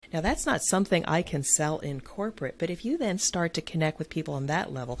Now, that's not something I can sell in corporate, but if you then start to connect with people on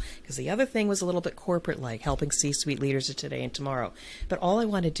that level, because the other thing was a little bit corporate-like, helping C-suite leaders of today and tomorrow, but all I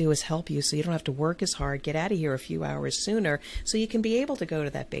want to do is help you so you don't have to work as hard, get out of here a few hours sooner, so you can be able to go to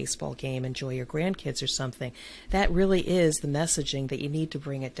that baseball game, enjoy your grandkids or something. That really is the messaging that you need to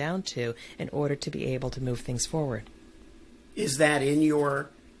bring it down to in order to be able to move things forward. Is that in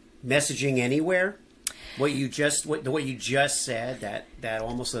your messaging anywhere? What you just said, that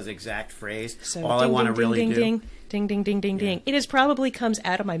almost as exact phrase. So all ding, I want to ding, really ding, do. ding, ding, ding, ding, ding, ding. It is probably comes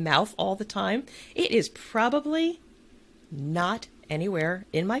out of my mouth all the time. It is probably not anywhere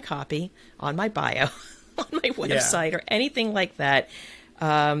in my copy, on my bio, on my website, or anything like that.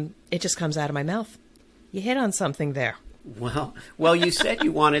 It just comes out of my mouth. You hit on something there. Well, you said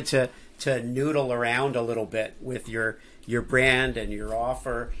you wanted to noodle around a little bit with your brand and your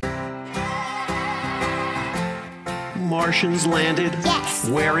offer. Martians landed. Yes.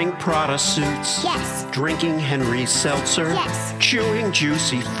 Wearing Prada suits. Yes. Drinking Henry Seltzer. Yes. Chewing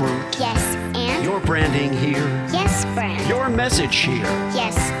juicy fruit. Yes, and? Your branding here. Yes, brand. Your message here.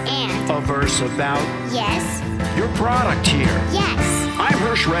 Yes, and? A verse about Yes. your product here. Yes. I'm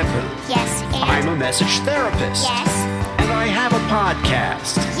Hirsch Redmond. Yes, and? I'm a message therapist. Yes. And I have a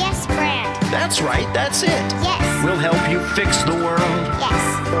podcast. Yes, brand. That's right, that's it. Yes. We'll help you fix the world.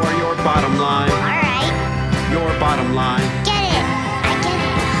 Yes. Or your bottom line. All right. Your bottom line. Get it. I get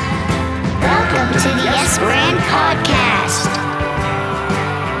it. Welcome to the Yes Brand Podcast.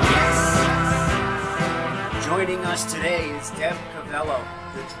 Yes. Joining us today is Deb Coviello,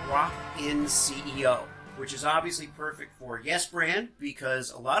 the Drop-In CEO, which is obviously perfect for Yes Brand because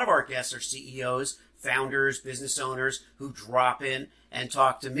a lot of our guests are CEOs, founders, business owners who drop in and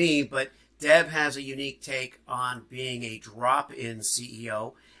talk to me, but Deb has a unique take on being a drop-in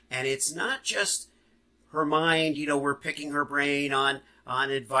CEO, and it's not just her mind, we're picking her brain on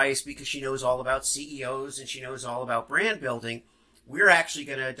advice because she knows all about CEOs and she knows all about brand building. We're actually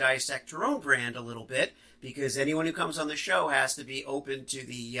going to dissect her own brand a little bit because anyone who comes on the show has to be open to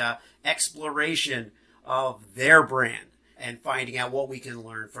the exploration of their brand and finding out what we can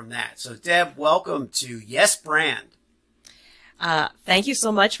learn from that. So, Deb, welcome to Yes Brand. Thank you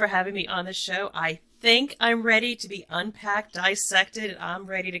so much for having me on the show. I think I'm ready to be unpacked, dissected, and I'm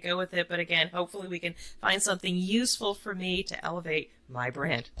ready to go with it. But again, hopefully we can find something useful for me to elevate my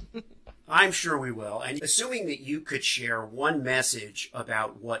brand. I'm sure we will. And assuming that you could share one message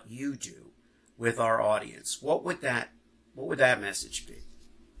about what you do with our audience, what would that message be?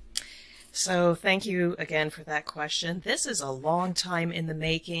 So thank you again for that question. This is a long time in the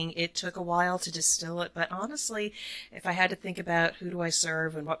making. It took a while to distill it, but honestly, if I had to think about who do I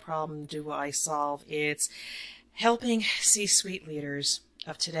serve and what problem do I solve, it's helping C-suite leaders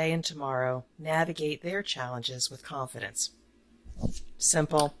of today and tomorrow navigate their challenges with confidence.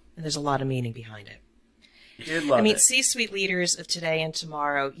 Simple, and there's a lot of meaning behind it. C-suite leaders of today and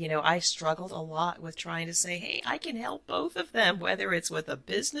tomorrow, I struggled a lot with trying to say, hey, I can help both of them, whether it's with a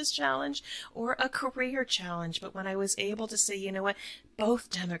business challenge or a career challenge. But when I was able to say, you know what, both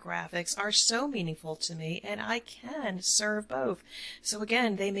demographics are so meaningful to me and I can serve both. So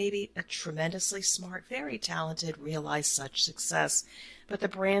again, they may be a tremendously smart, very talented, realize such success. But the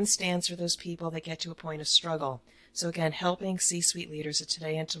brand stands for those people that get to a point of struggle. So again, helping C-suite leaders of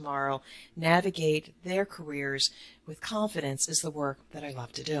today and tomorrow navigate their careers with confidence is the work that I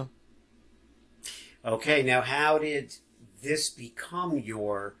love to do. Okay, now how did this become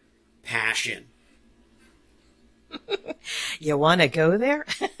your passion? You want to go there?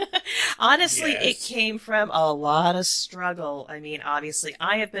 Honestly, Yes. It came from a lot of struggle. Obviously,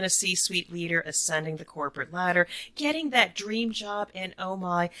 I have been a C-suite leader ascending the corporate ladder, getting that dream job, and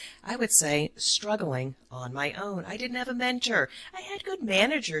I would say struggling on my own. I didn't have a mentor. I had good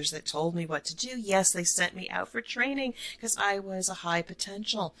managers that told me what to do. Yes, they sent me out for training because I was a high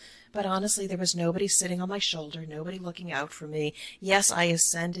potential. But honestly, there was nobody sitting on my shoulder, nobody looking out for me. Yes, I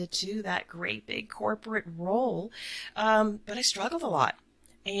ascended to that great big corporate role, but I struggled a lot.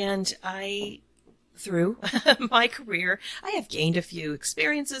 And through my career, I have gained a few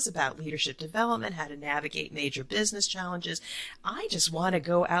experiences about leadership development, how to navigate major business challenges. I just want to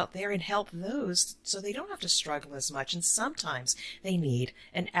go out there and help those so they don't have to struggle as much. And sometimes they need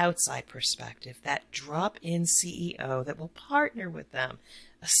an outside perspective, that drop-in CEO that will partner with them,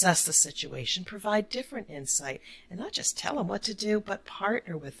 assess the situation, provide different insight, and not just tell them what to do, but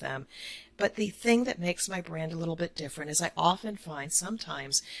partner with them. But the thing that makes my brand a little bit different is I often find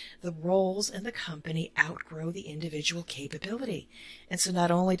sometimes the roles in the company outgrow the individual capability. And so not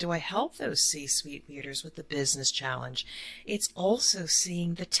only do I help those C-suite leaders with the business challenge, it's also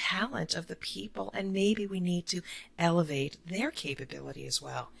seeing the talent of the people, and maybe we need to elevate their capability as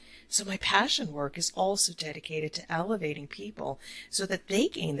well. So my passion work is also dedicated to elevating people so that they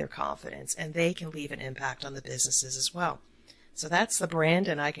gain their confidence and they can leave an impact on the businesses as well. So that's the brand,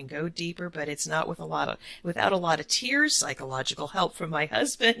 and I can go deeper, but it's not without a lot of tears, psychological help from my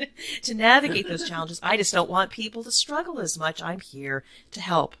husband to navigate those challenges. I just don't want people to struggle as much. I'm here to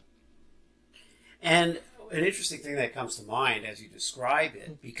help. And an interesting thing that comes to mind as you describe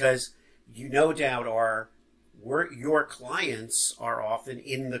it, because you no doubt your clients are often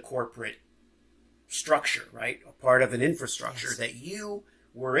in the corporate structure, right? A part of an infrastructure Yes. that you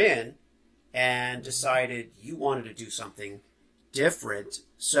were in and decided you wanted to do something different.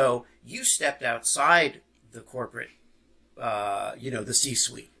 So you stepped outside the corporate, the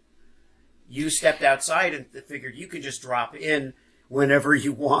C-suite. You stepped outside and figured you could just drop in whenever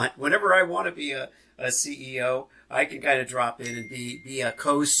you want. Whenever I want to be a CEO, I can kind of drop in and be a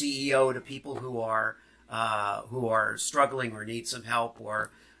co-CEO to people who are struggling or need some help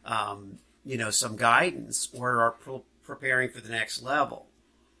or some guidance or are preparing for the next level.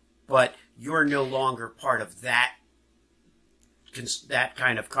 But you're no longer part of that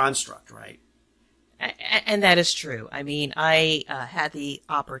kind of construct, right? And that is true. I mean, I had the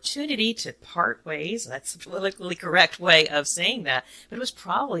opportunity to part ways. That's a politically correct way of saying that. But it was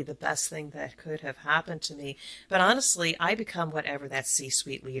probably the best thing that could have happened to me. But honestly, I become whatever that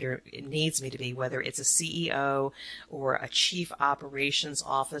C-suite leader needs me to be, whether it's a CEO or a chief operations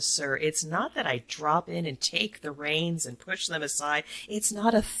officer. It's not that I drop in and take the reins and push them aside. It's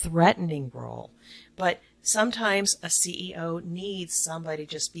not a threatening role. But sometimes a CEO needs somebody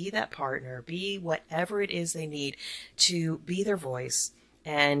to just be that partner, be whatever it is they need to be their voice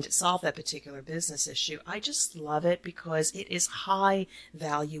and solve that particular business issue. I just love it because it is high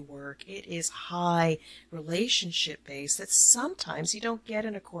value work. It is high relationship based that sometimes you don't get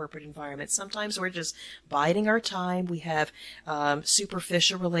in a corporate environment. Sometimes we're just biding our time. We have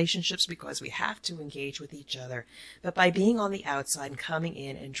superficial relationships because we have to engage with each other. But by being on the outside and coming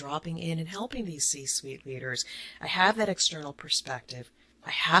in and dropping in and helping these C-suite leaders, I have that external perspective. I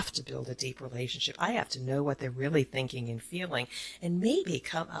have to build a deep relationship. I have to know what they're really thinking and feeling and maybe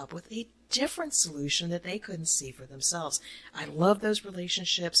come up with a different solution that they couldn't see for themselves. I love those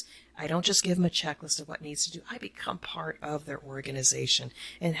relationships. I don't just give them a checklist of what needs to do. I become part of their organization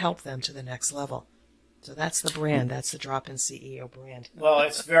and help them to the next level. So that's the brand. That's the Drop-In CEO brand. Well,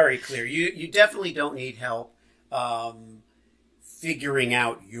 it's very clear. You definitely don't need help figuring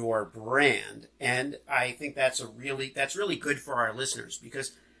out your brand, and I think that's really good for our listeners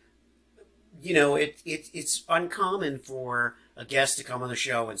because it's uncommon for a guest to come on the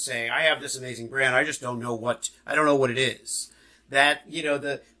show and say, I have this amazing brand, I don't know what it is. That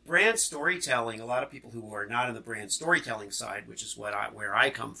the brand storytelling, a lot of people who are not in the brand storytelling side, which is where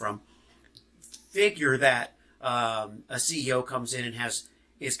I come from, figure that a CEO comes in and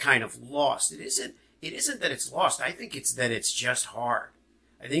is kind of lost. It isn't that it's lost. I think it's that it's just hard.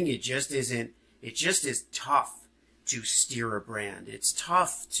 I think it just isn't. It just is tough to steer a brand. It's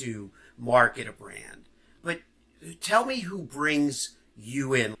tough to market a brand. But tell me who brings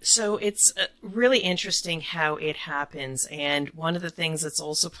you in. So it's really interesting how it happens. And one of the things that's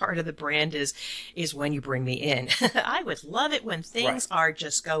also part of the brand is when you bring me in. I would love it when things are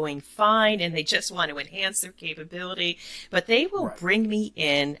just going fine and they just want to enhance their capability, but they will bring me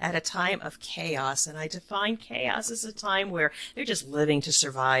in at a time of chaos. And I define chaos as a time where they're just living to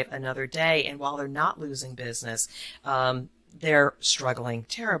survive another day. And while they're not losing business, they're struggling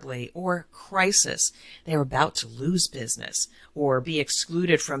terribly, or crisis. They're about to lose business or be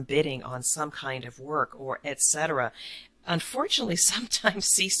excluded from bidding on some kind of work, or etc. Unfortunately, sometimes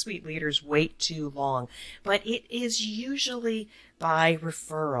C-suite leaders wait too long, but it is usually by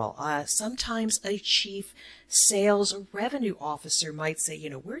referral. Sometimes a chief sales or revenue officer might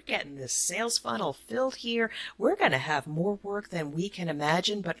say, we're getting this sales funnel filled here. We're going to have more work than we can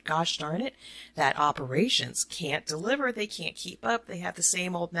imagine, but gosh darn it, that operations can't deliver. They can't keep up. They have the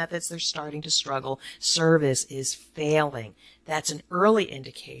same old methods. They're starting to struggle. Service is failing. That's an early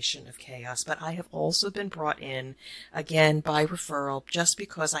indication of chaos, but I have also been brought in, again, by referral, just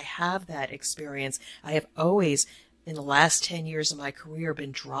because I have that experience. I have always, in the last 10 years of my career,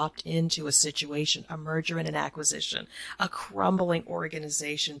 been dropped into a situation, a merger and an acquisition, a crumbling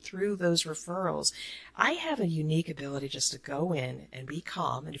organization through those referrals. I have a unique ability just to go in and be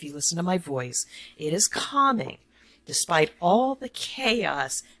calm, and if you listen to my voice, it is calming. despite all the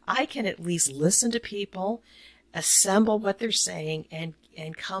chaos, I can at least listen to people, assemble what they're saying, and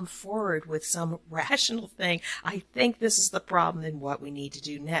come forward with some rational thing. I think this is the problem and what we need to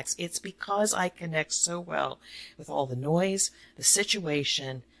do next. It's because I connect so well with all the noise, the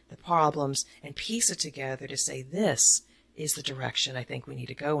situation, the problems, and piece it together to say this is the direction I think we need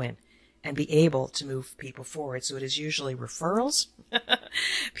to go in and be able to move people forward. So it is usually referrals,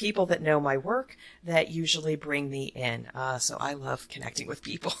 people that know my work that usually bring me in. So I love connecting with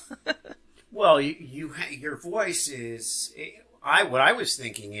people. Well, your voice is. What I was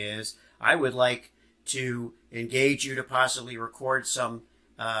thinking is I would like to engage you to possibly record some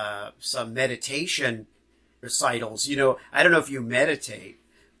meditation recitals. I don't know if you meditate,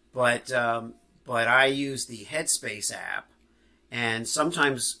 but I use the Headspace app, and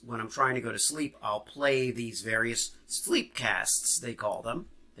sometimes when I'm trying to go to sleep, I'll play these various sleep casts. They call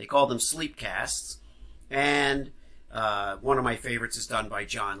them sleep casts, and one of my favorites is done by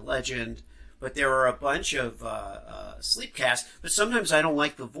John Legend. But there are a bunch of sleep casts. But sometimes I don't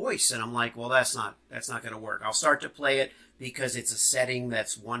like the voice, and I'm like, well, that's not going to work. I'll start to play it because it's a setting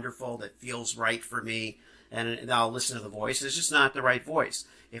that's wonderful, that feels right for me, and I'll listen to the voice. It's just not the right voice.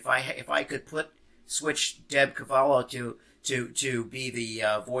 If I could switch Deb Coviello to be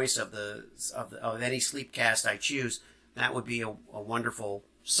the voice of any sleep cast I choose, that would be a wonderful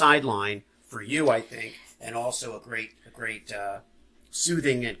sideline for you, I think, and also a great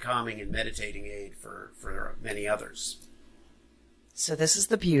soothing and calming and meditating aid for many others. So this is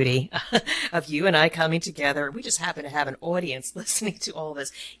the beauty of you and I coming together. We just happen to have an audience listening to all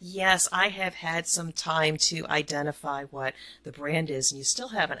this. Yes, I have had some time to identify what the brand is, and you still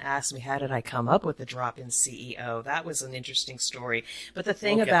haven't asked me, how did I come up with the Drop-In CEO? That was an interesting story. But the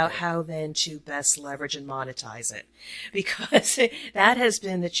thing about how then to best leverage and monetize it, because that has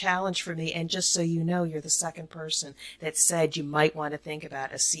been the challenge for me. And just so you know, you're the second person that said you might want to think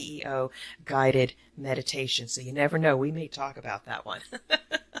about a CEO guided meditation. So you never know. We may talk about that one.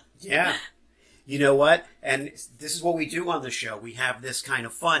 Yeah. You know what? And this is what we do on the show. We have this kind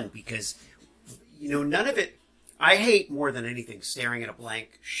of fun because, none of it, I hate more than anything staring at a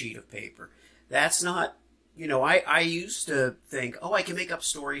blank sheet of paper. That's not, I used to think, I can make up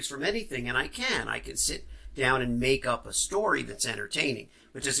stories from anything, and I can. I can sit down and make up a story that's entertaining.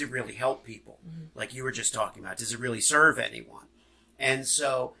 But does it really help people? Mm-hmm. Like you were just talking about. Does it really serve anyone? And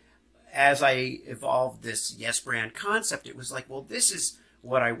so as I evolved this Yes Brand concept, it was like, well, this is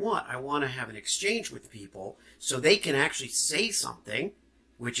what I want. I want to have an exchange with people so they can actually say something,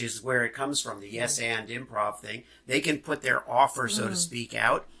 which is where it comes from, the yes and improv thing. They can put their offer, so to speak,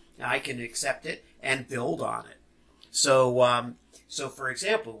 out. I can accept it and build on it. So for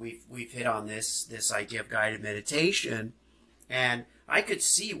example, we've hit on this idea of guided meditation, and I could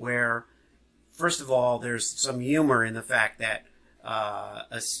see where, first of all, there's some humor in the fact that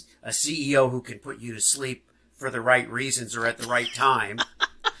a CEO who can put you to sleep for the right reasons or at the right time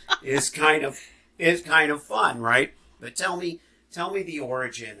is kind of fun, right? But tell me the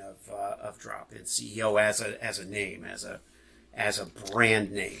origin of Drop-In CEO as a name, as a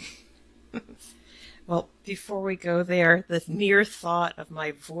brand name. Well, before we go there, the mere thought of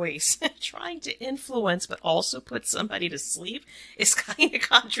my voice trying to influence but also put somebody to sleep is kind of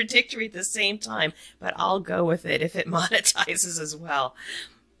contradictory at the same time, but I'll go with it if it monetizes as well.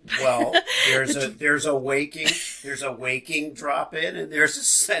 Well, there's a waking drop-in, and there's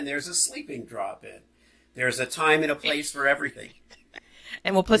a sleeping drop-in. There's a time and a place for everything.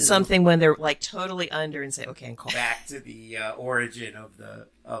 And we'll put something when they're like totally under and say, okay, and call. Back to the origin of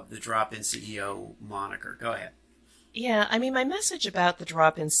the Drop-In CEO moniker. Go ahead. Yeah, I mean, my message about the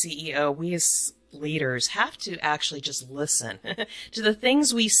Drop-In CEO, we as leaders have to actually just listen to the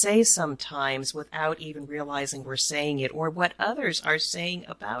things we say sometimes without even realizing we're saying it or what others are saying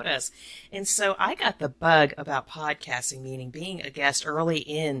about us. And so I got the bug about podcasting, meaning being a guest early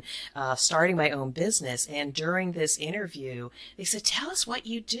in starting my own business. And during this interview, they said, tell us what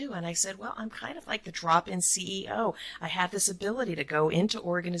you do. And I said, well, I'm kind of like the Drop-In CEO. I have this ability to go into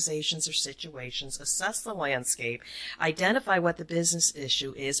organizations or situations, assess the landscape, identify what the business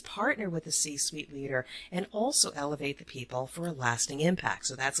issue is, partner with the C-suite leader, and also elevate the people for a lasting impact.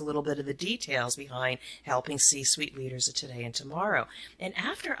 So that's a little bit of the details behind helping C-suite leaders of today and tomorrow. And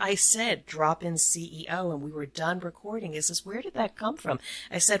after I said Drop-In CEO and we were done recording, he says, where did that come from?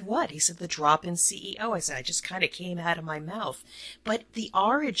 I said, what? He said, the Drop-In CEO. I said, I just kind of came out of my mouth. But the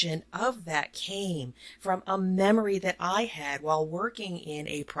origin of that came from a memory that I had while working in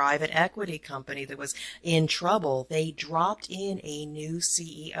a private equity company that was in trouble. They dropped in a new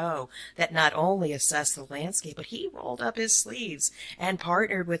CEO that not only only assessed the landscape, but he rolled up his sleeves and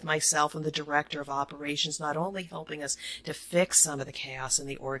partnered with myself and the director of operations, not only helping us to fix some of the chaos in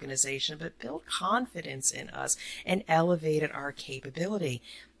the organization, but build confidence in us and elevated our capability.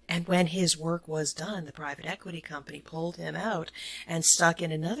 And when his work was done, the private equity company pulled him out and stuck in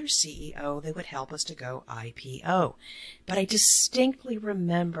another CEO that would help us to go IPO. But I distinctly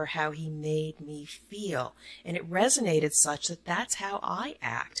remember how he made me feel, and it resonated such that that's how I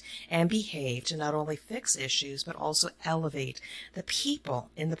act and behave to not only fix issues, but also elevate the people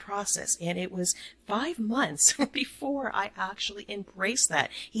in the process. And it was 5 months before I actually embraced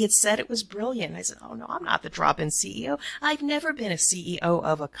that. He had said it was brilliant. I said, oh no, I'm not the drop-in CEO. I've never been a CEO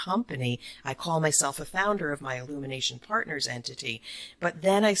of a company. I call myself a founder of my Illumination Partners entity. But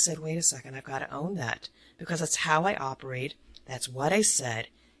then I said, wait a second, I've got to own that because that's how I operate. That's what I said.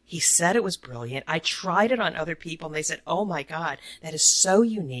 He said it was brilliant. I tried it on other people and they said, oh my God, that is so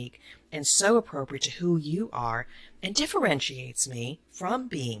unique and so appropriate to who you are and differentiates me from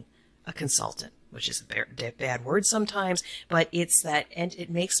being a consultant, which is a bad word sometimes, but it's that, and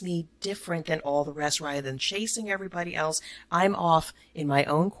it makes me different than all the rest. Rather than chasing everybody else, I'm off in my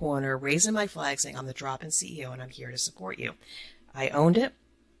own corner, raising my flag, saying I'm the drop-in CEO and I'm here to support you. I owned it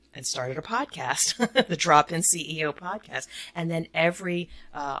and started a podcast, the Drop-In CEO podcast. And then every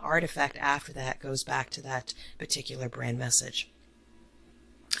artifact after that goes back to that particular brand message.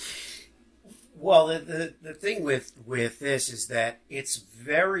 Well, the thing with this is that it's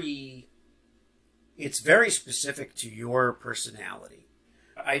very specific to your personality.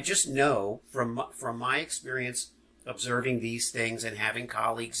 I just know from my experience observing these things and having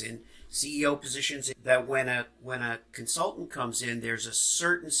colleagues in CEO positions that when a consultant comes in, there's a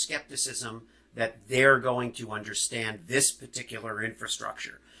certain skepticism that they're going to understand this particular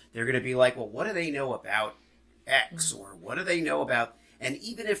infrastructure. They're going to be like, well, what do they know about X, or what do they know about, and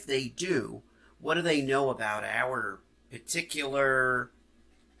even if they do, what do they know about our particular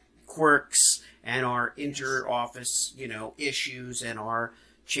quirks and our inter-office, issues and our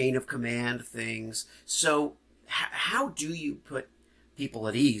chain of command things? So how do you put people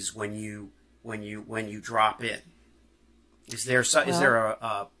at ease when you drop in? Is there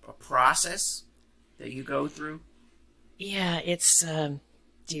a process that you go through? Yeah, it's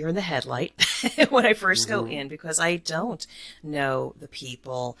deer in the headlight when I first go in, because I don't know the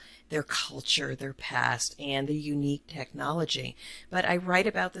people, their culture, their past, and the unique technology. But I write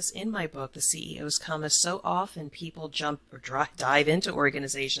about this in my book, The CEO's Compass. So often people jump or dive into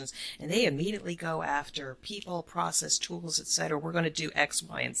organizations and they immediately go after people, process, tools, etc. We're going to do X,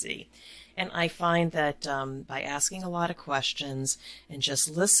 Y, and Z. And I find that by asking a lot of questions and just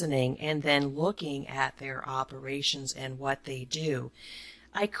listening and then looking at their operations and what they do,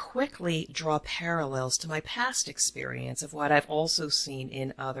 I quickly draw parallels to my past experience of what I've also seen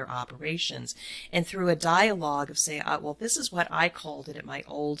in other operations. And through a dialogue of say, well, this is what I called it at my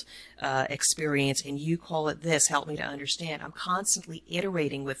old experience, and you call it this, help me to understand. I'm constantly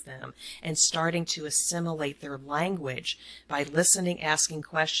iterating with them and starting to assimilate their language by listening, asking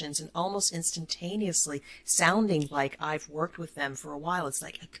questions, and almost instantaneously sounding like I've worked with them for a while. It's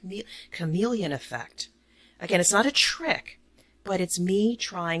like a chameleon effect. Again, it's not a trick, but it's me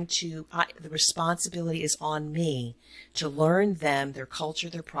trying to, the responsibility is on me to learn them, their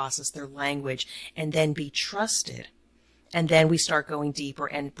culture, their process, their language, and then be trusted. And then we start going deeper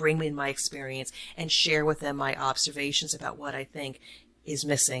and bring in my experience and share with them my observations about what I think is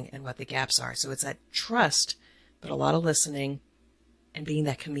missing and what the gaps are. So it's that trust, but a lot of listening and being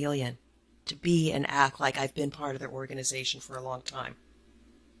that chameleon to be and act like I've been part of their organization for a long time.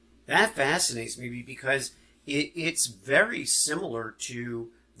 That fascinates me because it's very similar to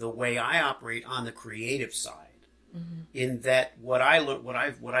the way I operate on the creative side. In that what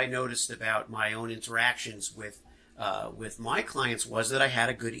I noticed about my own interactions with my clients was that I had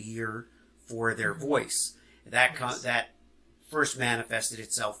a good ear for their voice. That first manifested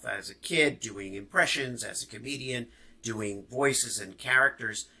itself as a kid doing impressions, as a comedian doing voices and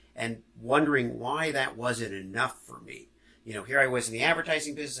characters, and wondering why that wasn't enough for me. Here I was in the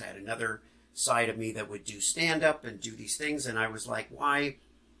advertising business. I had another side of me that would do stand-up and do these things, and I was like,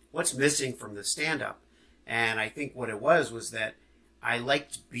 what's missing from the stand-up? And I think what it was that I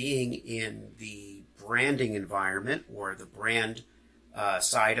liked being in the branding environment or the brand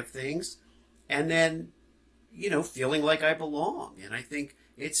side of things, and then feeling like I belong. And I think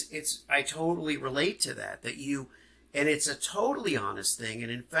I totally relate to that and it's a totally honest thing. And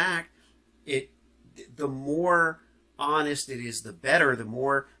in fact, the more honest it is, the better. The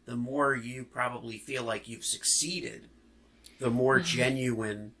more you probably feel like you've succeeded, the more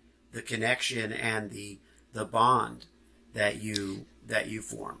genuine the connection and the bond that you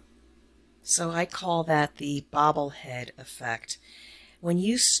form. So I call that the bobblehead effect. When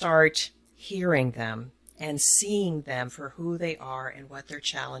you start hearing them and seeing them for who they are and what their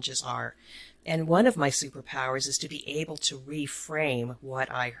challenges are, and one of my superpowers is to be able to reframe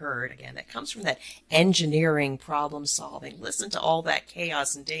what I heard. Again, that comes from that engineering problem solving. Listen to all that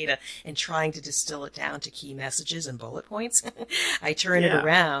chaos and data and trying to distill it down to key messages and bullet points. I turn it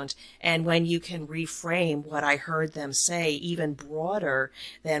around. And when you can reframe what I heard them say, even broader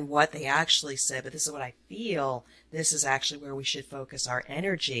than what they actually said, but this is what I feel, this is actually where we should focus our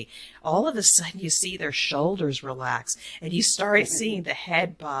energy. All of a sudden you see their shoulders relax and you start seeing the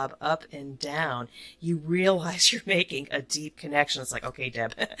head bob up and down. You realize you're making a deep connection. It's like, okay,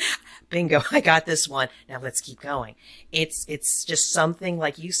 Deb, bingo, I got this one. Now let's keep going. It's just something,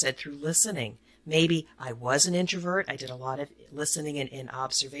 like you said, through listening. Maybe I was an introvert. I did a lot of listening and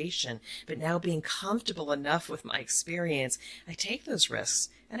observation, but now being comfortable enough with my experience, I take those risks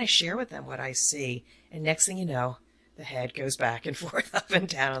and I share with them what I see. And next thing you know, the head goes back and forth, up and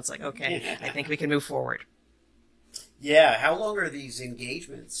down. It's like, okay, I think we can move forward. Yeah. How long are these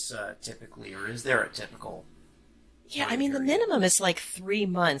engagements typically, or is there a typical? Yeah, I mean, the minimum is like 3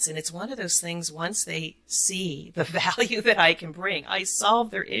 months, and it's one of those things, once they see the value that I can bring, I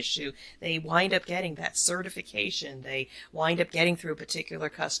solve their issue, they wind up getting that certification, they wind up getting through a particular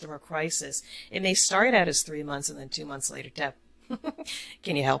customer crisis. It may start out as 3 months, and then 2 months later, Deb,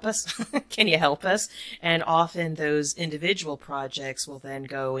 can you help us? Can you help us? And often those individual projects will then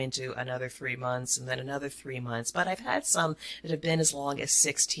go into another 3 months and then another 3 months. But I've had some that have been as long as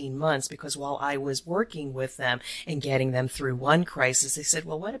 16 months because while I was working with them and getting them through one crisis, they said,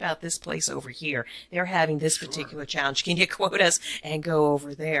 well, what about this place over here? They're having this particular challenge. Can you quote us and go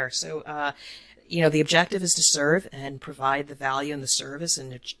over there? So, the objective is to serve and provide the value and the service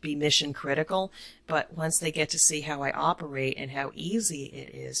and be mission critical. But once they get to see how I operate and how easy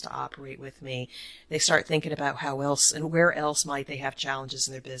it is to operate with me, they start thinking about how else and where else might they have challenges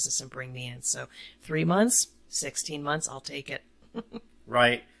in their business and bring me in. So 3 months, 16 months, I'll take it.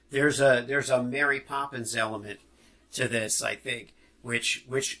 Right. There's a Mary Poppins element to this, I think, which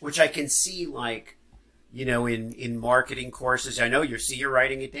I can see, like, in marketing courses. I know you're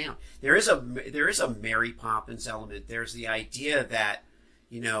writing it down. There is a Mary Poppins element. There's the idea that,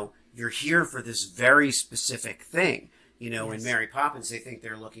 you're here for this very specific thing. Yes. In Mary Poppins, they think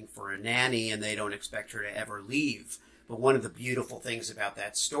they're looking for a nanny and they don't expect her to ever leave. But one of the beautiful things about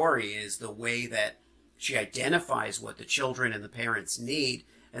that story is the way that she identifies what the children and the parents need,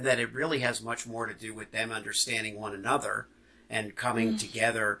 and that it really has much more to do with them understanding one another and coming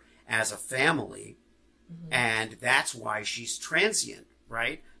together as a family. And that's why she's transient,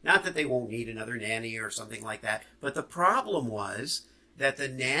 right? Not that they won't need another nanny or something like that. But the problem was that the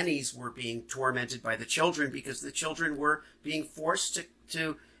nannies were being tormented by the children because the children were being forced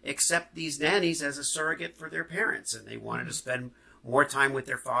to accept these nannies as a surrogate for their parents. And they wanted to spend more time with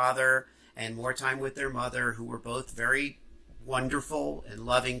their father and more time with their mother, who were both very wonderful and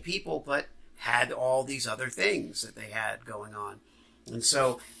loving people, but had all these other things that they had going on. And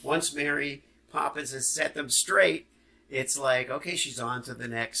so once Mary Poppins has set them straight, it's like, okay, she's on to the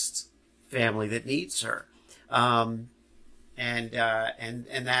next family that needs her. And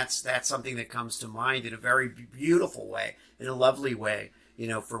that's something that comes to mind in a very beautiful way, in a lovely way,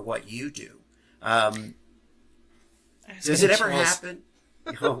 for what you do. Does it ever happen?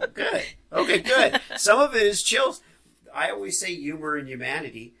 Oh, good. Okay, good. Some of it is chills. I always say humor and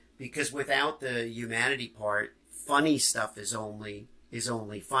humanity, because without the humanity part, funny stuff is only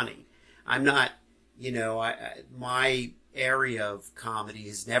funny. I'm not, my area of comedy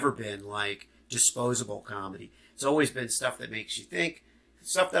has never been like disposable comedy. It's always been stuff that makes you think,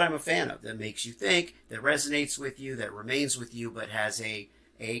 stuff that I'm a fan of, that makes you think, that resonates with you, that remains with you, but has a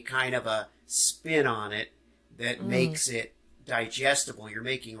kind of a spin on it that makes it digestible. You're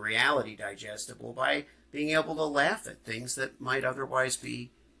making reality digestible by being able to laugh at things that might otherwise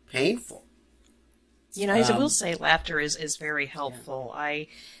be painful. I will say laughter is very helpful.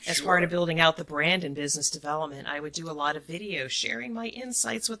 As part of building out the brand and business development, I would do a lot of videos sharing my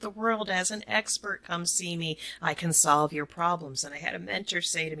insights with the world. As an expert, come see me. I can solve your problems. And I had a mentor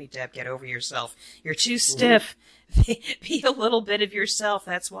say to me, Deb, get over yourself. You're too stiff. Be a little bit of yourself.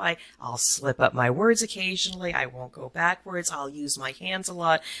 That's why I'll slip up my words occasionally. I won't go backwards. I'll use my hands a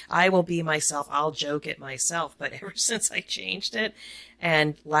lot. I will be myself. I'll joke at myself. But ever since I changed it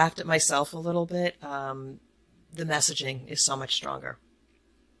and laughed at myself a little bit, the messaging is so much stronger.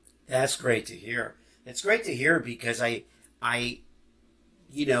 That's great to hear. It's great to hear because I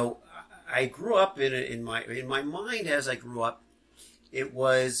grew up in my mind as I grew up, it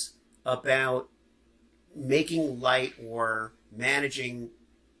was about making light or managing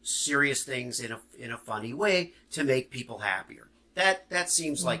serious things in a funny way to make people happier. That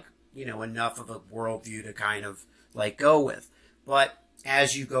seems like, enough of a worldview to kind of like go with. But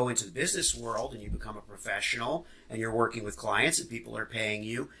as you go into the business world and you become a professional and you're working with clients and people are paying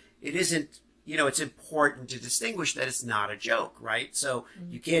you, it isn't, it's important to distinguish that it's not a joke, right? So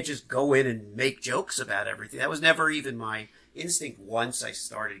you can't just go in and make jokes about everything. That was never even my instinct once I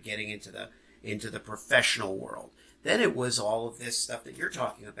started getting into the professional world. Then it was all of this stuff that you're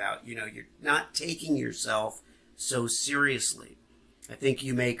talking about. You're not taking yourself so seriously. I think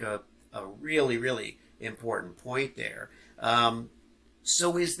you make a really, really important point there.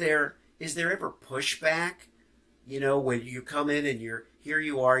 So is there ever pushback? When you come in and you're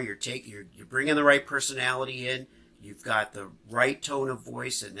bringing the right personality in, you've got the right tone of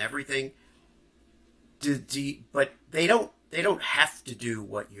voice and everything. But they don't have to do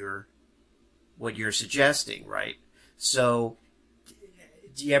what you're suggesting, right? So,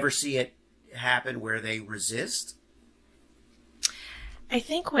 do you ever see it happen where they resist? I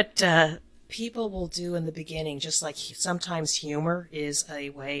think what people will do in the beginning, just like sometimes humor is a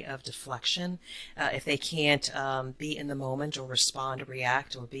way of deflection. If they can't be in the moment or respond or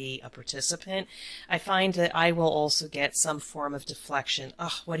react or be a participant, I find that I will also get some form of deflection.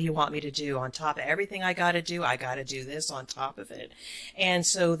 Oh, what do you want me to do? On top of everything I got to do this on top of it. And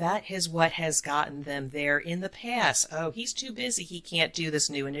so that is what has gotten them there in the past. Oh, he's too busy. He can't do this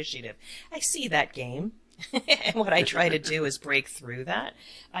new initiative. I see that game. And what I try to do is break through that.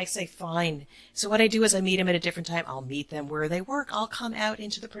 I say, fine. So what I do is I meet them at a different time. I'll meet them where they work. I'll come out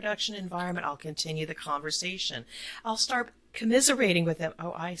into the production environment. I'll continue the conversation. I'll start commiserating with them.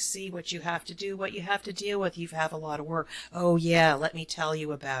 Oh, I see what you have to do, what you have to deal with. You have a lot of work. Oh, yeah, let me tell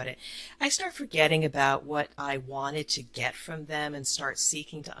you about it. I start forgetting about what I wanted to get from them and start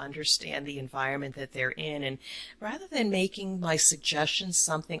seeking to understand the environment that they're in. And rather than making my suggestions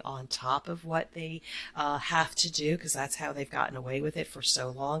something on top of what they have to do, because that's how they've gotten away with it for so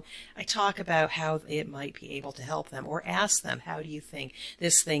long, I talk about how it might be able to help them, or ask them, how do you think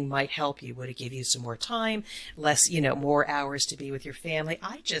this thing might help you? Would it give you some more time, less, more hours to be with your family?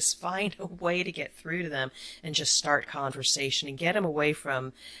 I just find a way to get through to them and just start conversation and get them away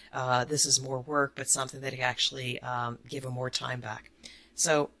from this is more work, but something that can actually give them more time back.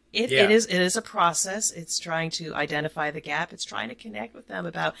 So it is a process. It's trying to identify the gap. It's trying to connect with them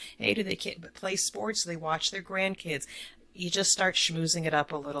about, hey, do they play sports? Do they watch their grandkids? You just start schmoozing it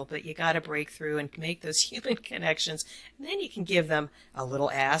up a little bit. You got to break through and make those human connections. And then you can give them a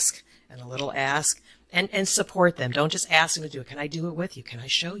little ask and a little ask and support them. Don't just ask them to do it. Can I do it with you? Can I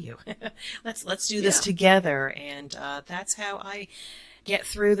show you? Let's do this together. And that's how I get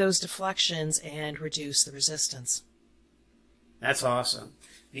through those deflections and reduce the resistance. That's awesome.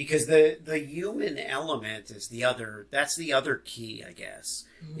 Because the human element is that's the other key, I guess,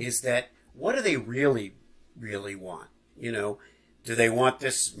 is that what do they really, really want? Do they want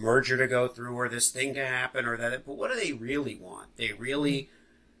this merger to go through or this thing to happen or that? But what do they really want? They really,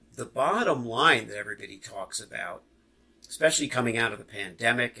 the bottom line that everybody talks about, especially coming out of the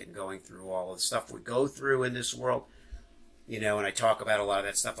pandemic and going through all of the stuff we go through in this world, and I talk about a lot of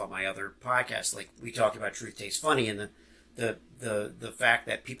that stuff on my other podcasts. Like we talked about Truth Tastes Funny and the fact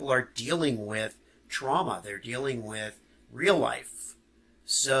that people are dealing with trauma. They're dealing with real life.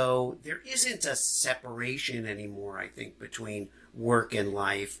 So there isn't a separation anymore, I think, between work and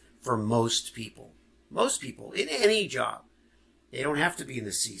life for most people. Most people in any job. They don't have to be in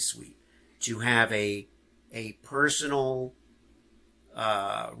the C-suite to have a personal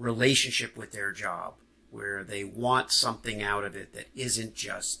relationship with their job where they want something out of it that isn't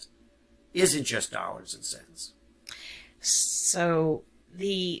just dollars and cents. So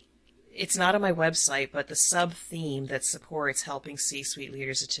it's not on my website, but the sub-theme that supports helping C-suite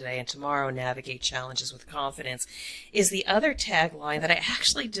leaders of today and tomorrow navigate challenges with confidence is the other tagline that I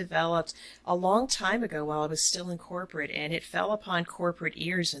actually developed a long time ago while I was still in corporate, and it fell upon corporate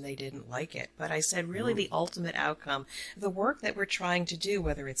ears and they didn't like it. But I said, really, the ultimate outcome, the work that we're trying to do,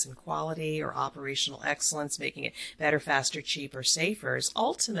 whether it's in quality or operational excellence, making it better, faster, cheaper, safer, is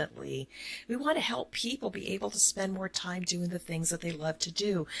ultimately we want to help people be able to spend more time doing the things that they love to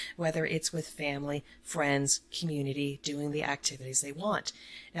do, whether it's with family, friends, community, doing the activities they want.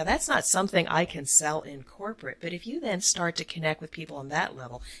 Now, that's not something I can sell in corporate, but if you then start to connect with people on that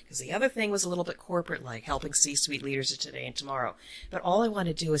level, because the other thing was a little bit corporate-like, helping C-suite leaders of today and tomorrow, but all I want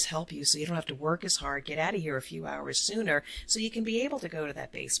to do is help you so you don't have to work as hard, get out of here a few hours sooner, so you can be able to go to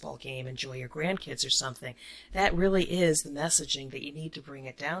that baseball game, enjoy your grandkids or something. That really is the messaging that you need to bring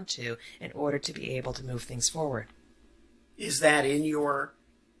it down to in order to be able to move things forward. Is that in your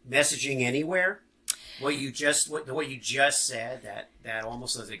messaging anywhere? what you just said, that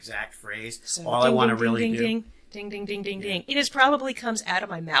almost those exact phrase. So, all I want to really ding, do. ding, ding, ding, ding, ding, ding. It is probably comes out of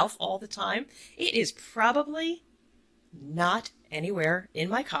my mouth all the time. It is probably not anywhere in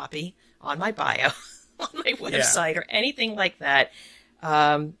my copy, on my bio, on my website, or anything like that.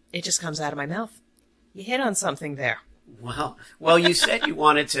 It just comes out of my mouth. You hit on something there. Well, you said you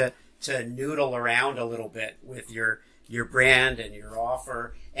wanted to noodle around a little bit with your brand and your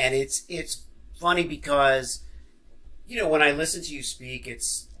offer, and it's funny because, when I listen to you speak,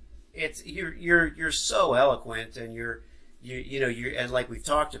 you're so eloquent, and you're and like we've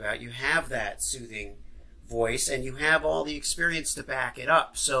talked about, you have that soothing voice, and you have all the experience to back it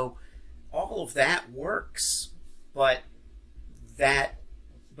up. So all of that works, but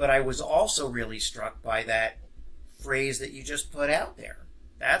I was also really struck by that phrase that you just put out there.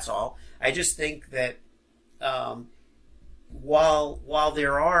 That's all. I just think that while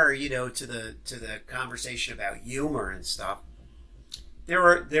there are, to the conversation about humor and stuff,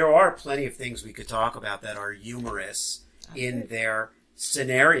 there are plenty of things we could talk about that are humorous in their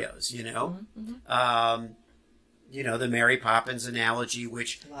scenarios. Mm-hmm. The Mary Poppins analogy,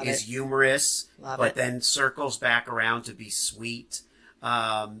 which is humorous, but then circles back around to be sweet,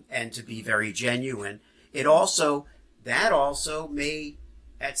 and to be very genuine. That also may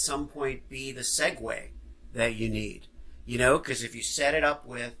at some point be the segue that you need, because if you set it up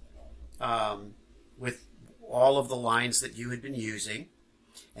with all of the lines that you had been using,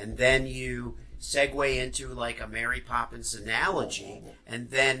 and then you segue into like a Mary Poppins analogy, and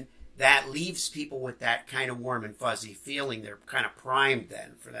then that leaves people with that kind of warm and fuzzy feeling. They're kind of primed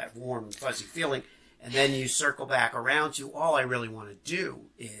then for that warm and fuzzy feeling. And then you circle back around to, all I really want to do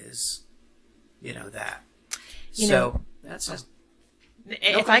is, that. That's a...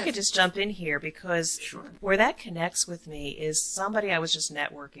 If I could just jump in here, because Sure. Where that connects with me is somebody I was just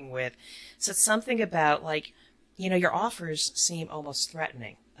networking with said something about, like, your offers seem almost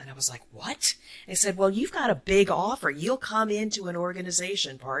threatening. And I was like, what? They said, well, you've got a big offer. You'll come into an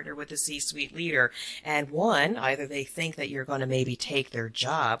organization, partner with a C-suite leader, and one, either they think that you're going to maybe take their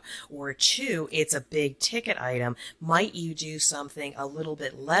job, or two, it's a big ticket item. Might you do something a little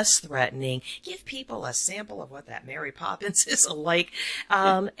bit less threatening? Give people a sample of what that Mary Poppins is like.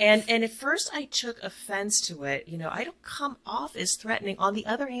 And at first I took offense to it. I don't come off as threatening. On the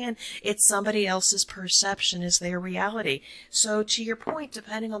other hand, it's somebody else's perception is their reality. So to your point,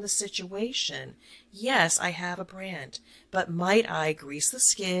 depending on the situation, yes, I have a brand, but might I grease the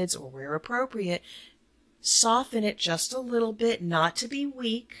skids, or where appropriate, soften it just a little bit, not to be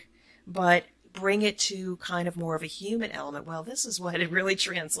weak, but bring it to kind of more of a human element. Well, this is what it really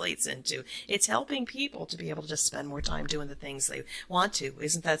translates into. It's helping people to be able to just spend more time doing the things they want to.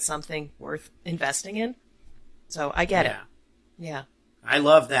 Isn't that something worth investing in? So I get it. Yeah. I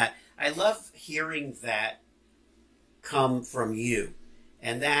love that. I love hearing that come from you.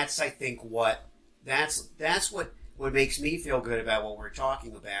 And that's, I think, what makes me feel good about what we're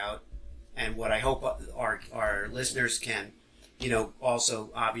talking about, and what I hope our listeners can, also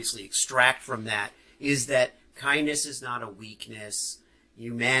obviously extract from that, is that kindness is not a weakness.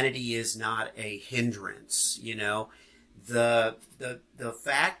 Humanity is not a hindrance. The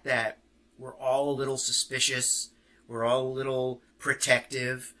fact that we're all a little suspicious, we're all a little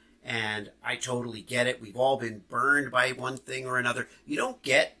protective. And I totally get it. We've all been burned by one thing or another. You don't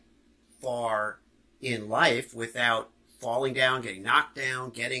get far in life without falling down, getting knocked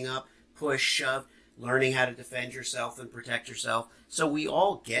down, getting up, push, shove, learning how to defend yourself and protect yourself. So we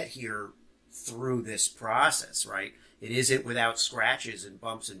all get here through this process, right? It isn't without scratches and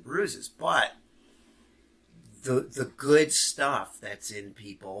bumps and bruises, but the good stuff that's in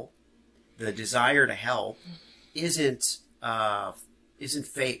people, the desire to help, isn't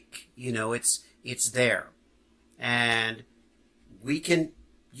fake. It's there. And we can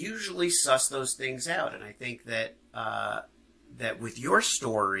usually suss those things out. And I think that with your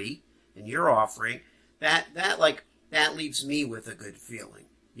story and your offering, that leaves me with a good feeling,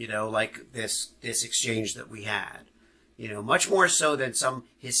 like this exchange that we had, much more so than some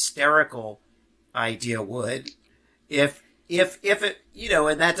hysterical idea would. If it,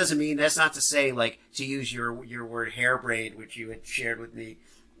 and that doesn't mean, that's not to say, like, to use your word harebrained, which you had shared with me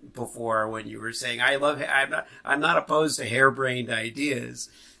before when you were saying, I'm not opposed to harebrained ideas,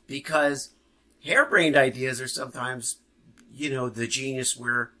 because harebrained ideas are sometimes, the genius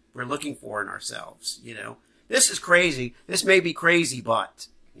we're looking for in ourselves. This is crazy. This may be crazy, but,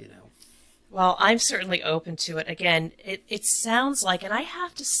 Well, I'm certainly open to it. Again, it sounds like, and I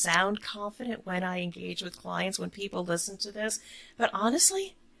have to sound confident when I engage with clients, when people listen to this, but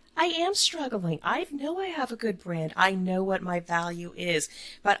honestly, I am struggling. I know I have a good brand. I know what my value is,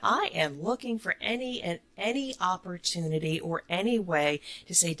 but I am looking for any opportunity or any way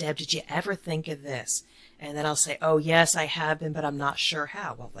to say, Deb, did you ever think of this? And then I'll say, oh, yes, I have been, but I'm not sure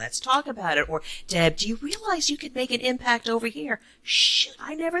how. Well, let's talk about it. Or, Deb, do you realize you could make an impact over here? Shoot,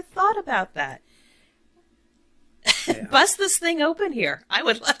 I never thought about that. Yeah. Bust this thing open here. I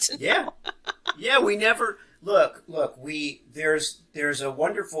would love to know. Yeah, we never... Look, there's a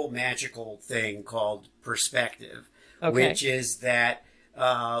wonderful magical thing called perspective, which is that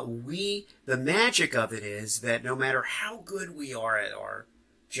the magic of it is that no matter how good we are at our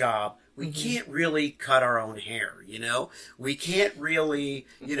job, we can't really cut our own hair, you know? We can't really,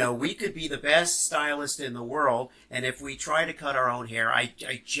 we could be the best stylist in the world, and if we try to cut our own hair, I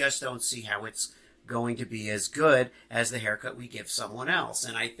just don't see how it's going to be as good as the haircut we give someone else.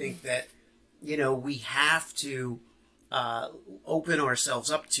 And I think that we have to open ourselves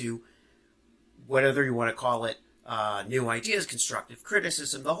up to whatever you want to call it, new ideas, constructive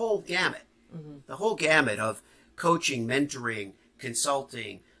criticism, the whole gamut. The whole gamut of coaching, mentoring,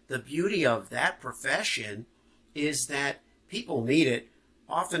 consulting. The beauty of that profession is that people need it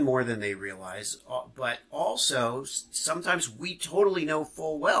often more than they realize, but also sometimes we totally know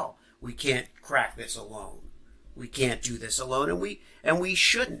full well we can't crack this alone. We can't do this alone, and we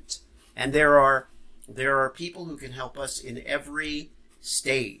shouldn't. And there are people who can help us in every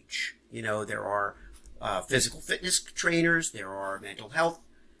stage. There are physical fitness trainers, there are mental health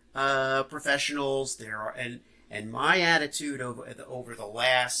professionals, there are and my attitude over the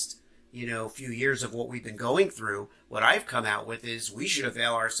last few years of what we've been going through, what I've come out with is we should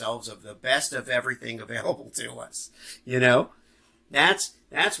avail ourselves of the best of everything available to us.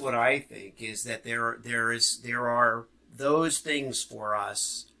 That's what I think, is that there are those things for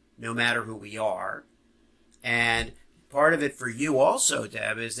us no matter who we are. And part of it for you also,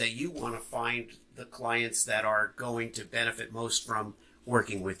 Deb, is that you want to find the clients that are going to benefit most from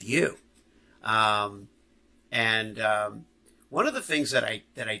working with you. One of the things that I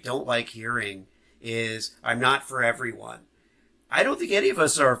don't like hearing is, I'm not for everyone. I don't think any of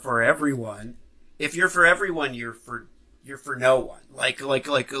us are for everyone. If you're for everyone, you're for no one. Like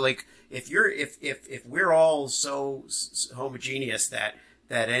if we're all so homogeneous that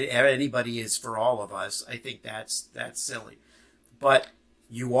anybody is for all of us, I think that's silly. But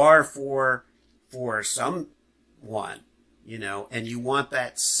you are for someone, and you want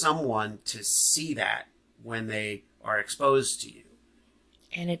that someone to see that when they are exposed to you.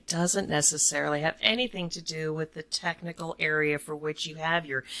 And it doesn't necessarily have anything to do with the technical area for which you have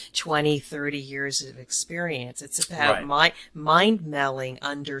your 20, 30 years of experience. It's about mind melding,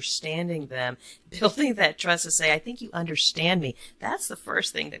 understanding them, building that trust to say, I think you understand me. That's the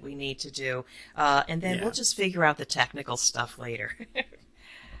first thing that we need to do. And then we'll just figure out the technical stuff later.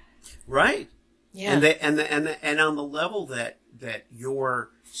 Right. Yeah. And on the level that you're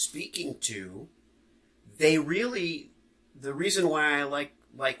speaking to, they really, the reason why I like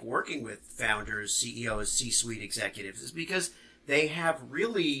working with founders, CEOs, C-suite executives is because they have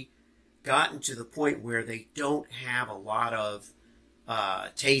really gotten to the point where they don't have a lot of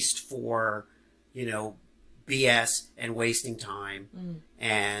taste for, BS and wasting time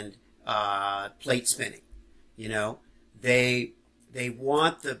and plate spinning. They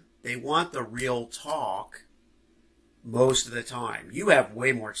want the real talk most of the time. You have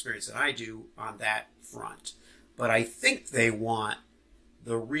way more experience than I do on that front, but I think they want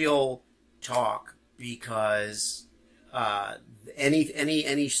the real talk because any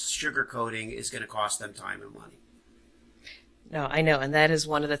sugarcoating is going to cost them time and money. No, I know, and that is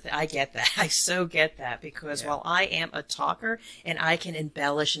one of the I get that. I so get that, because while I am a talker and I can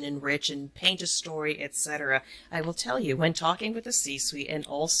embellish and enrich and paint a story, etc., I will tell you, when talking with the C-suite and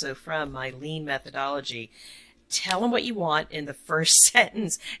also from my lean methodology, tell them what you want in the first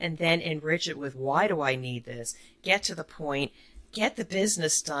sentence and then enrich it with, why do I need this? Get to the point, get the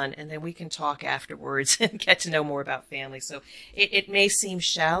business done, and then we can talk afterwards and get to know more about family. So it may seem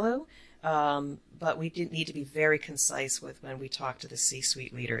shallow, but we did need to be very concise with when we talk to the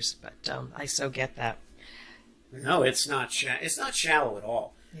C-suite leaders. But I so get that. No, it's not shallow at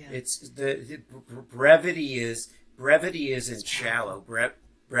all. Yeah. It's the brevity isn't shallow.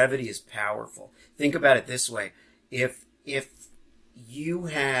 Brevity is powerful. Think about it this way: if you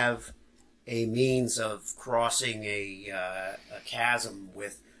have a means of crossing a chasm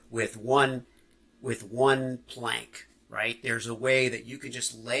with one plank, right? There's a way that you can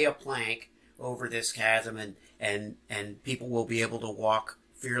just lay a plank over this chasm and people will be able to walk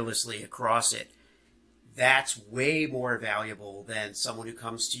fearlessly across it. that's way more valuable than someone who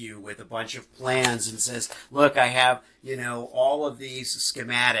comes to you with a bunch of plans and says, look, I have, all of these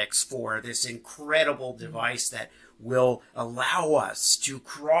schematics for this incredible device that will allow us to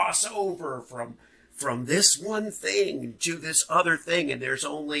cross over from this one thing to this other thing. And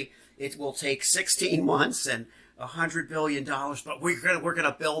it will take 16 months and $100 billion, but we're going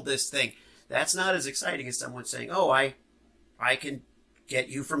to build this thing. That's not as exciting as someone saying, oh, I can get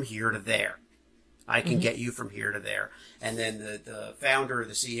you from here to there. I can get you from here to there. And then the founder or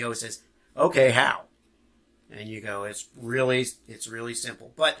the CEO says, okay, how? And you go, it's really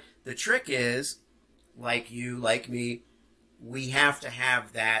simple. But the trick is, like you, like me, we have to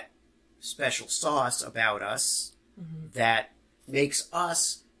have that special sauce about us that makes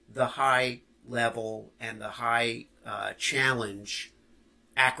us the high level and the high challenge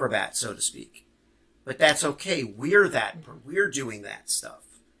acrobat, so to speak. But that's okay. We're doing that stuff.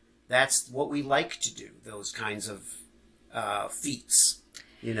 That's what we like to do, those kinds of feats,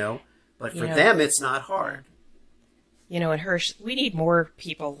 But for them, it's not hard. And Hirsch, we need more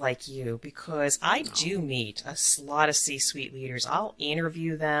people like you because I do meet a lot of C-suite leaders. I'll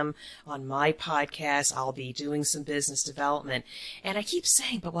interview them on my podcast. I'll be doing some business development. And I keep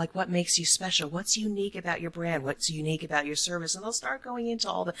saying, but what makes you special? What's unique about your brand? What's unique about your service? And they'll start going into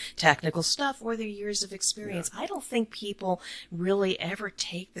all the technical stuff or their years of experience. Yeah. I don't think people really ever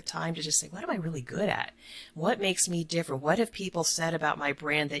take the time to just say, what am I really good at? What makes me different? What have people said about my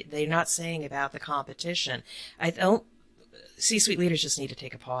brand that they're not saying about the competition? C-suite leaders just need to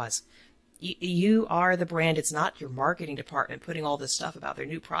take a pause. You are the brand. It's not your marketing department putting all this stuff about their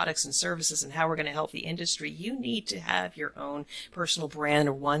new products and services and how we're going to help the industry. You need to have your own personal brand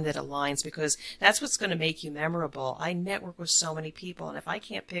or one that aligns because that's what's going to make you memorable. I network with so many people, and if I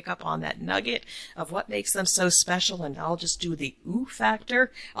can't pick up on that nugget of what makes them so special and I'll just do the ooh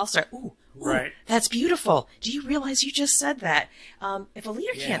factor, I'll start, ooh, right. That's beautiful. Do you realize you just said that? If a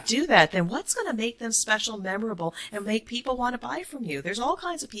leader can't do that, then what's going to make them special, memorable, and make people want to buy from you? There's all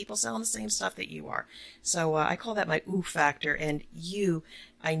kinds of people selling the same stuff that you are. So I call that my ooh factor, and you,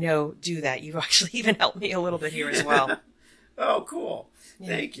 I know, do that. You've actually even helped me a little bit here as well. Oh, cool. Yeah.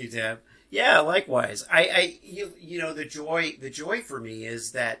 Thank you, Deb. Yeah, likewise. The joy for me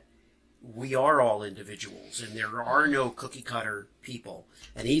is that we are all individuals, and there are no cookie cutter people.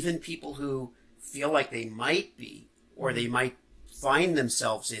 And even people who feel like they might be, or they might find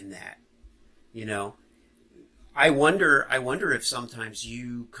themselves in that, I wonder if sometimes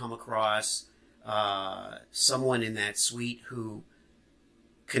you come across someone in that suite who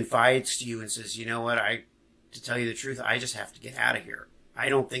confides to you and says, you know what, to tell you the truth, I just have to get out of here. I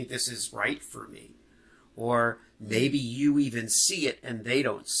don't think this is right for me. Or maybe you even see it and they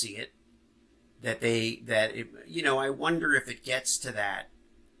don't see it. I wonder if it gets to that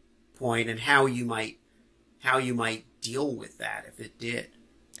point and how you might deal with that if it did.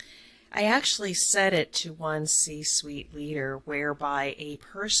 I actually said it to one C-suite leader whereby a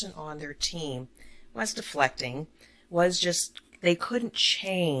person on their team was deflecting, they couldn't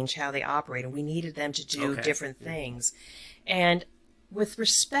change how they operated. We needed them to do different things. And with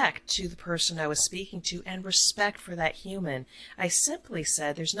respect to the person I was speaking to and respect for that human, I simply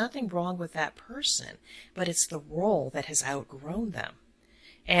said there's nothing wrong with that person, but it's the role that has outgrown them.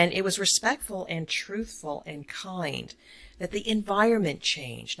 And it was respectful and truthful and kind that the environment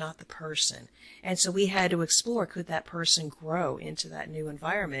changed, not the person. And so we had to explore, could that person grow into that new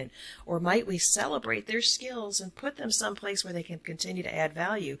environment? Or might we celebrate their skills and put them someplace where they can continue to add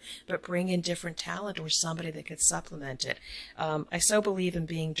value, but bring in different talent or somebody that could supplement it? I so believe in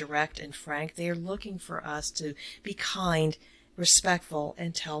being direct and frank. They are looking for us to be kind, respectful,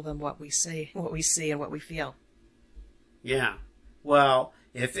 and tell them what we say, what we see, and what we feel. Yeah. Well,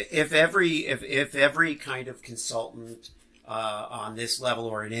 if every kind of consultant on this level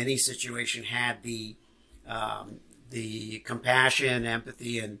or in any situation had the compassion,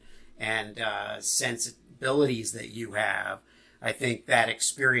 empathy, and sensibilities that you have, I think that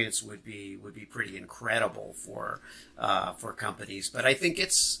experience would be pretty incredible for companies. But I think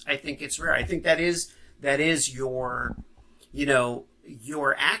it's rare. I think that is your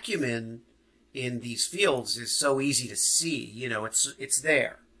your acumen in these fields is so easy to see. It's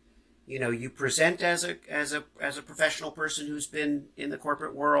there. You present as a professional person who's been in the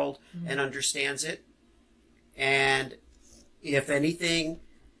corporate world and understands it. And if anything,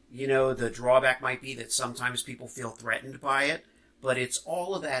 the drawback might be that sometimes people feel threatened by it, but it's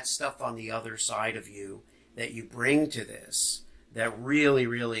all of that stuff on the other side of you that you bring to this that really,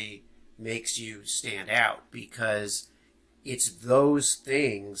 really makes you stand out, because it's those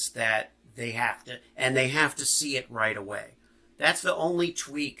things that they have to see it right away. That's the only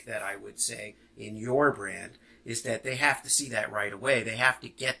tweak that I would say in your brand is that they have to see that right away. They have to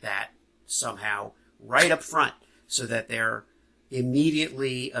get that somehow right up front so that they're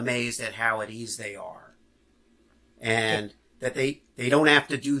immediately amazed at how at ease they are. And that they don't have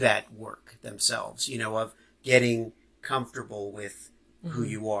to do that work themselves, of getting comfortable with who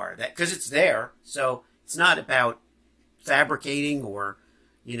you are. That, 'cause it's there. So it's not about fabricating or,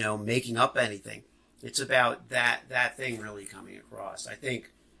 making up anything. It's about that thing really coming across. I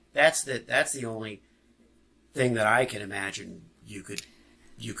think that's the only thing that I can imagine you could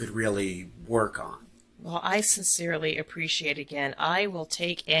really work on. Well, I sincerely appreciate again. I will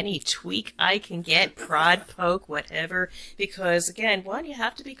take any tweak I can get, prod, poke, whatever, because again, one, you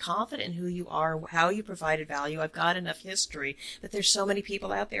have to be confident in who you are, how you provided value. I've got enough history, but there's so many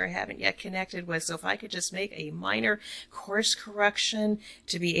people out there I haven't yet connected with. So if I could just make a minor course correction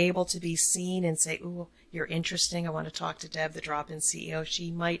to be able to be seen and say, ooh, you're interesting. I want to talk to Deb, the drop-in CEO.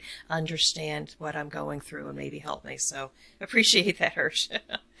 She might understand what I'm going through and maybe help me. So appreciate that, Hirsch.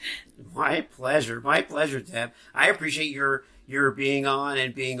 My pleasure, Deb. I appreciate your being on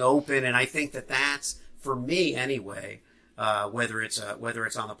and being open, and I think that's, for me anyway, whether it's on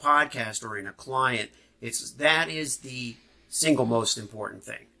the podcast or in a client, that is the single most important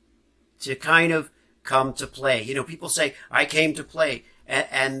thing, to kind of come to play. People say, I came to play.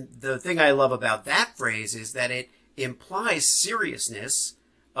 And the thing I love about that phrase is that it implies seriousness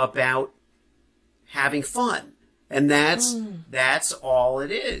about having fun. And that's all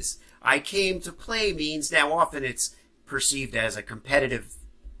it is. I came to play means now often it's perceived as a competitive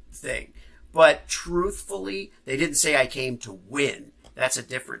thing. But truthfully, they didn't say I came to win. That's a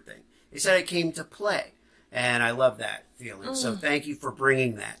different thing. They said I came to play. And I love that feeling. So thank you for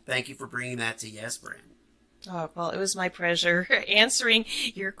bringing that. Thank you for bringing that to Yes Brand. Oh, well, it was my pleasure answering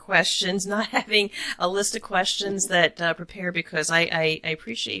your questions, not having a list of questions that prepare, because I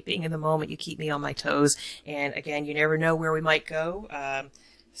appreciate being in the moment. You keep me on my toes. And again, you never know where we might go.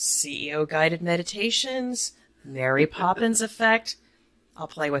 CEO guided meditations, Mary Poppins effect. I'll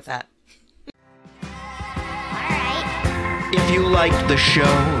play with that. All right. If you liked the show,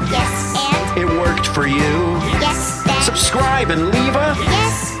 Yes, and it worked for you, yes, then subscribe and leave a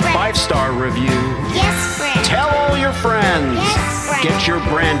yes, friend. 5-star review. Yes, friend. Tell all your friends. Yes, friend. Get your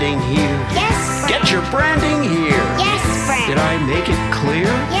branding here. Yes, friend. Get your branding here. Yes, friend. Did I make it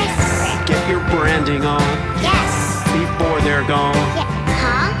clear? Yes, friend. Get your branding on Yes. before they're gone. Yes.